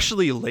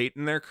 especially late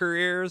in their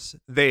careers.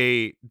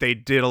 They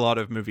did a lot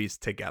of movies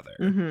together,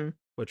 Mm-hmm.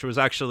 which was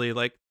actually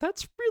like,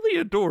 that's really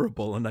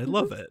adorable, and I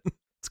love it.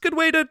 It's a good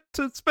way to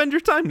spend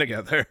your time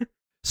together.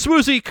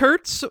 Swoosie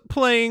Kurtz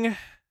playing,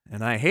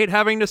 and I hate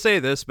having to say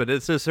this, but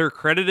this is her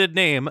credited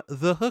name,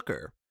 the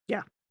hooker.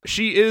 Yeah.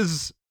 She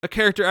is a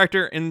character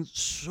actor in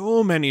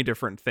so many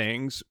different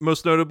things,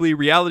 most notably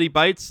Reality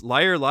Bites,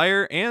 Liar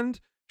Liar, and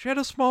she had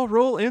a small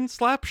role in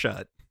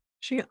Slapshot.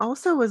 She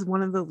also was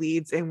one of the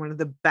leads in one of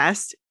the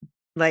best,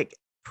 like,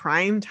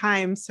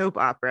 primetime soap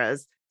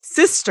operas,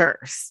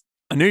 Sisters.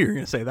 I knew you were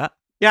going to say that.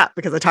 Yeah,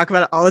 because I talk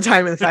about it all the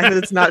time, and the fact that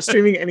it's not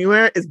streaming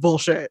anywhere is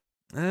bullshit.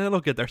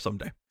 It'll get there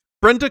someday.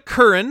 Brenda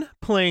Curran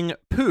playing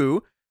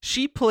Pooh.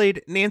 She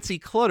played Nancy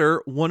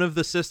Clutter, one of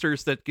the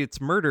sisters that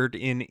gets murdered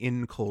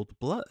in Cold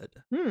Blood.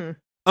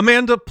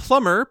 Amanda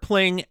Plummer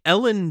playing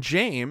Ellen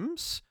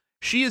James.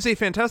 She is a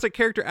fantastic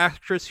character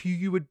actress who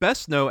you would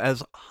best know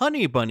as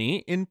Honey Bunny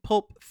in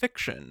Pulp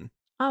Fiction.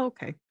 Oh,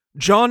 okay.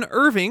 John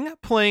Irving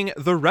playing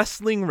the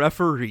wrestling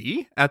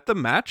referee at the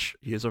match.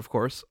 He is, of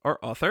course, our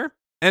author.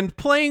 And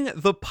playing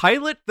the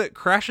pilot that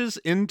crashes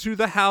into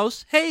the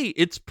house. Hey,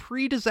 it's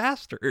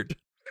pre-disastered.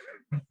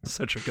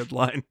 Such a good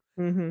line.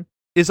 Mm-hmm.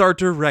 Is our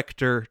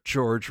director,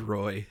 George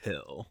Roy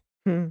Hill.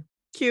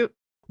 Cute.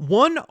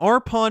 One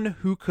Arpon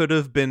who could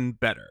have been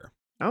better.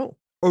 Oh.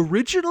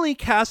 Originally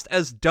cast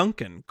as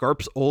Duncan,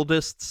 Garp's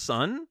oldest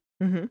son,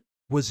 Mm-hmm.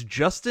 was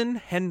Justin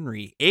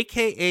Henry,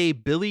 a.k.a.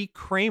 Billy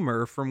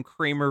Kramer from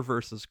Kramer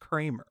vs.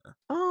 Kramer.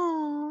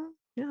 Oh,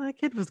 yeah, that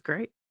kid was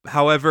great.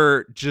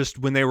 However, just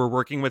when they were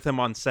working with him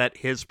on set,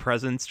 his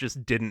presence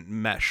just didn't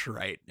mesh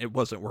right. It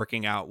wasn't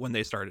working out when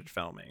they started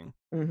filming.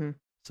 Mm-hmm.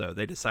 So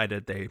they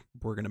decided they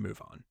were going to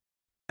move on.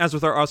 As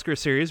with our Oscar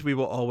series, we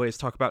will always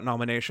talk about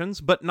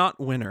nominations, but not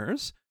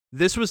winners.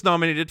 This was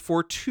nominated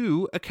for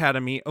 2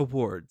 Academy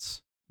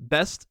Awards.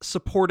 Best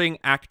Supporting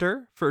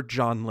Actor for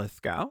John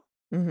Lithgow,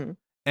 Mm-hmm.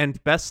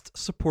 and Best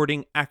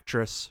Supporting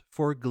Actress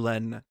for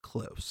Glenn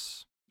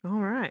Close. All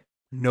right.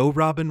 No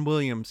Robin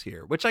Williams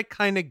here, which I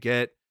kind of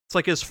get. It's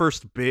like his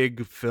first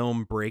big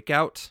film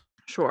breakout.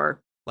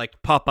 Sure.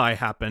 Like Popeye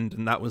happened,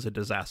 and that was a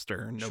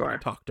disaster, and nobody Sure.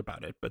 talked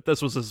about it. But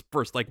this was his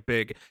first, like,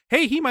 big,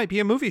 hey, he might be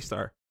a movie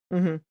star.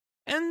 Mm-hmm.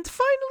 And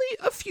finally,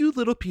 a few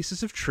little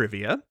pieces of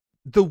trivia.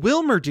 The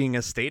Wilmerding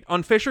estate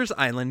on Fisher's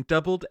Island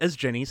doubled as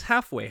Jenny's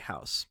halfway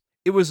house.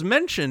 It was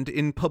mentioned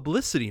in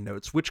publicity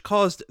notes, which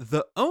caused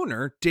the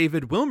owner,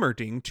 David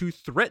Wilmerding, to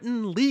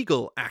threaten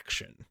legal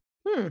action.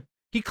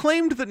 He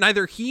claimed that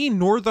neither he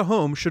nor the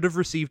home should have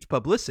received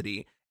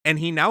publicity, and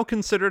he now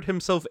considered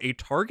himself a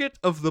target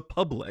of the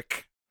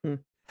public.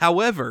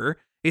 However,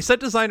 a set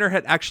designer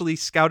had actually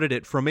scouted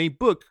it from a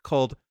book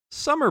called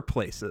Summer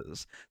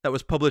Places that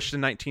was published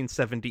in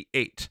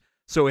 1978,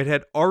 so it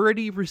had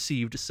already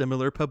received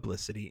similar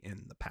publicity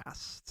in the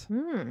past.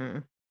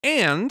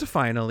 And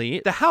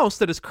finally, the house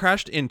that is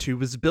crashed into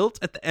was built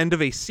at the end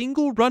of a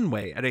single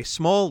runway at a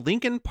small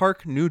Lincoln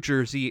Park, New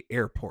Jersey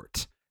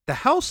airport. The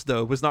house,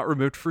 though, was not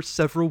removed for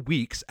several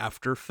weeks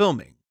after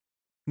filming.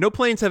 No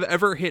planes have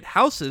ever hit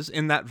houses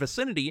in that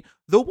vicinity,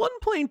 though one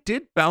plane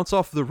did bounce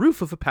off the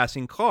roof of a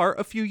passing car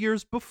a few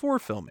years before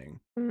filming.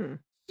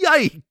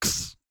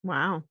 Yikes!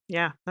 Wow.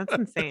 Yeah, that's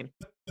insane.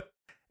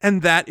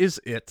 And that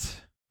is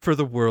it for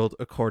The World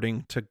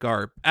According to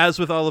Garp. As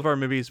with all of our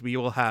movies, we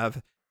will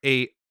have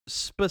a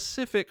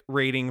specific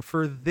rating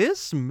for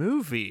this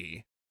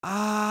movie. It's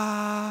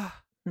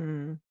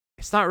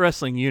not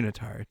wrestling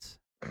unitards.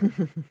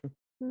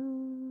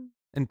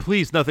 And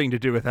please, nothing to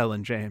do with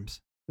Ellen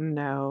James.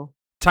 No.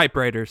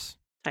 Typewriters.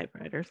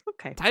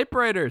 Okay.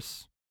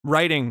 Typewriters.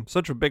 Writing,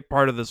 such a big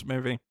part of this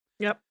movie.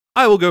 Yep.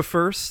 I will go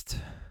first.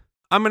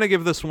 I'm going to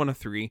give this one a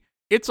 3.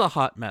 It's a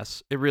hot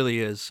mess. It really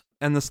is.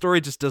 And the story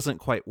just doesn't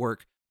quite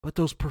work. But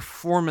those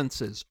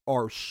performances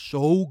are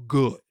so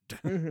good.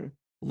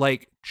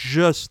 Like,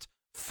 just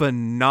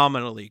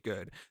phenomenally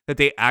good. That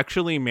they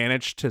actually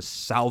managed to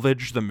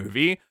salvage the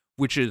movie,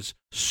 which is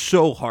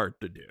so hard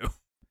to do.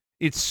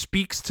 It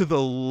speaks to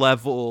the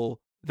level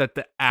that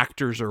the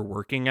actors are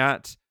working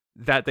at,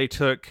 that they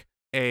took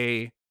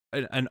an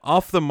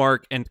off the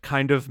mark and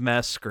kind of meh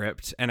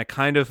script and a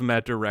kind of meh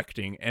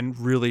directing and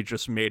really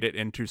just made it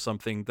into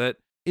something that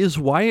is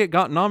why it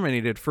got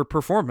nominated for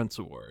performance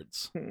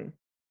awards. I'm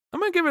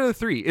going to give it a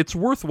 3. It's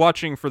worth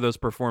watching for those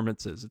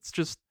performances. It's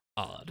just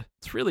odd.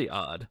 It's really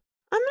odd.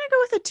 I'm going to go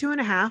with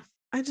a 2.5.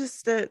 I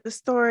just, the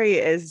story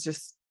is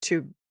just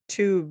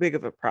too big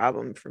of a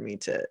problem for me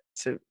to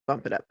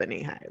bump it up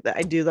any higher.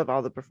 I do love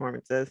all the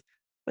performances,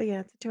 but yeah,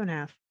 it's a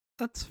 2.5.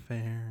 That's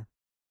fair.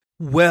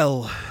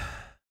 Well,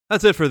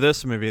 that's it for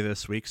this movie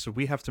this week, so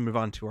we have to move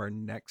on to our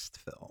next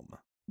film.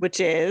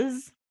 Which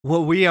is?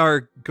 Well, we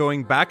are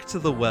going back to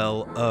the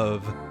well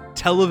of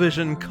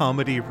television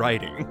comedy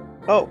writing.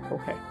 Oh,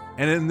 okay.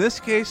 And in this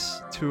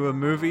case, to a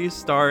movie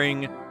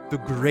starring the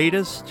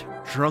greatest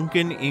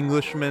drunken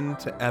Englishman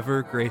to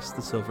ever grace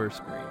the silver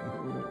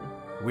screen.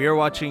 We are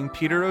watching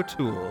Peter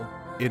O'Toole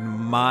in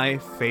My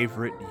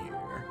Favorite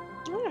Year.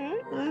 All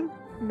right. I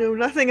know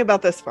nothing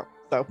about this film,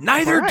 so.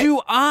 Neither do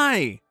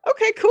I.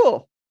 Okay,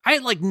 cool. I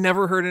had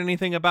never heard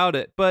anything about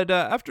it, but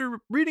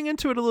after reading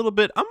into it a little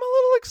bit, I'm a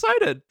little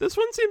excited. This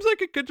one seems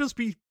like it could just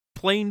be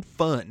plain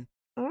fun.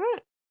 All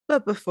right.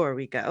 But before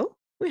we go,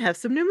 we have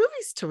some new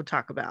movies to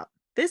talk about.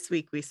 This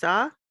week we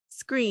saw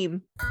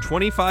Scream.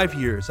 25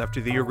 years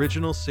after the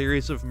original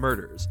series of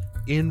murders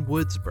in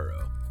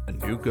Woodsboro, a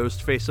new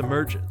ghost face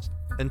emerges,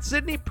 and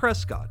Sidney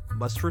Prescott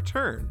must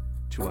return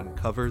to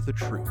uncover the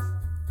truth.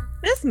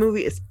 This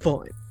movie is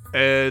fun.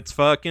 It's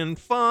fucking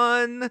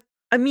fun.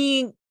 I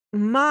mean,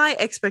 my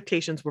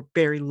expectations were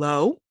very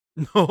low.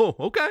 Oh,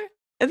 okay.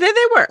 And then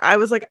they were. I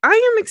was like,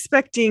 I am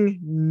expecting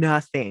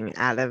nothing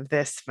out of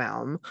this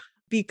film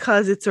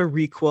because it's a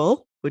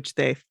requel, which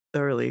they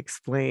thoroughly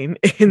explain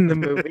in the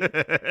movie.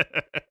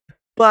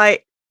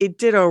 But it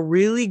did a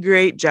really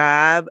great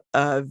job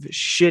of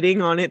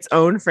shitting on its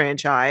own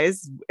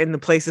franchise in the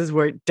places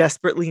where it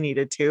desperately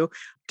needed to.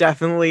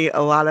 Definitely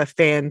a lot of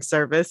fan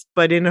service,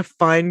 but in a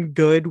fun,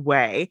 good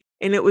way.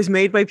 And it was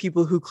made by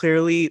people who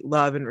clearly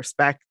love and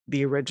respect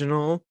the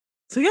original.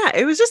 So yeah,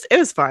 it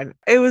was fun.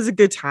 It was a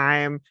good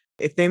time.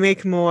 If they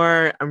make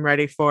more, I'm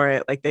ready for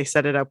it. Like, they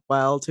set it up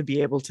well to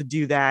be able to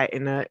do that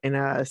in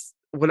a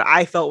what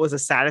I felt was a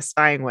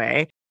satisfying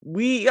way.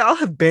 We all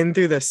have been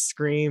through the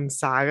Scream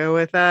saga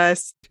with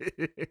us.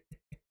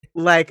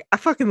 Like, I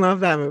fucking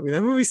love that movie.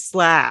 That movie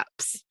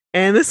slaps.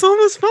 And this one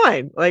was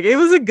fun. Like, it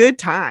was a good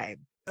time.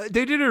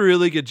 They did a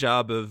really good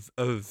job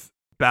of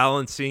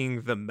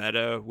balancing the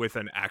meta with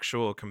an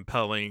actual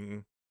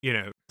compelling,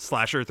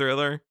 slasher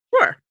thriller.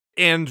 Sure.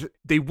 And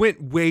they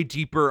went way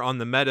deeper on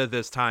the meta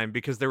this time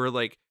because they were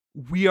like,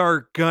 we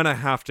are gonna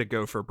have to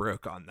go for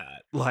broke on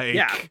that. Like,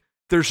 yeah.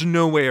 There's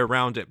no way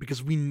around it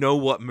because we know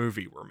what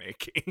movie we're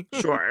making.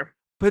 Sure.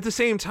 But at the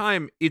same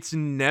time, it's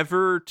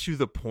never to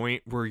the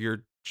point where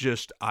you're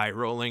just eye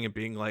rolling and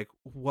being like,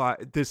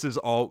 what? This is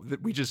all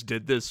that we just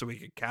did this so we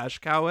could cash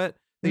cow it.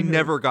 They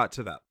never got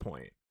to that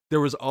point. There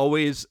was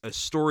always a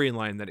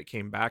storyline that it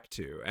came back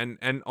to, and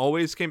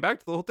always came back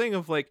to the whole thing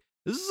of like,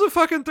 this is a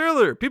fucking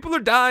thriller. People are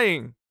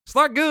dying. It's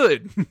not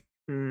good.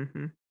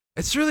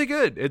 It's really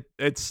good.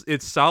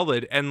 It's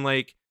solid. And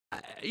like,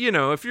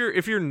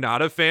 if you're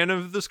not a fan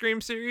of the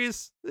Scream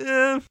series,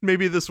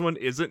 maybe this one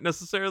isn't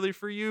necessarily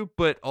for you.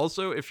 But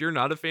also, if you're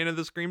not a fan of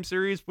the Scream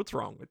series, what's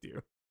wrong with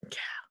you? Yeah,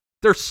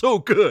 they're so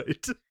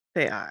good.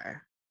 They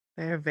are.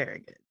 They're very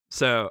good.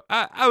 So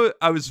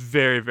I was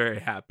very, very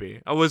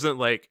happy. I wasn't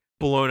like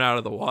blown out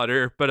of the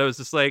water, but I was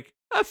just like,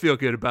 I feel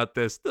good about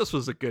this. This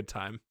was a good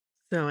time.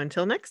 So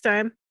until next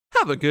time,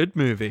 have a good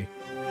movie.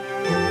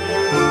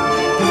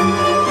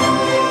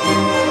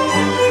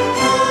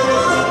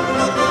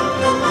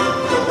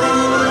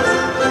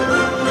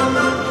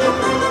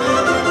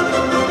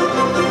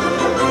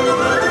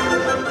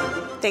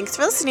 Thanks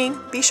for listening.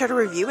 Be sure to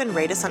review and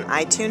rate us on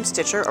iTunes,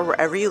 Stitcher, or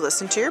wherever you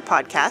listen to your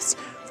podcast.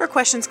 For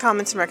questions,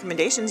 comments, and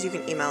recommendations, you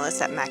can email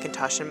us at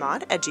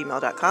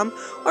macintoshandmod@gmail.com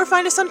or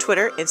find us on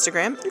Twitter,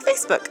 Instagram, and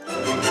Facebook.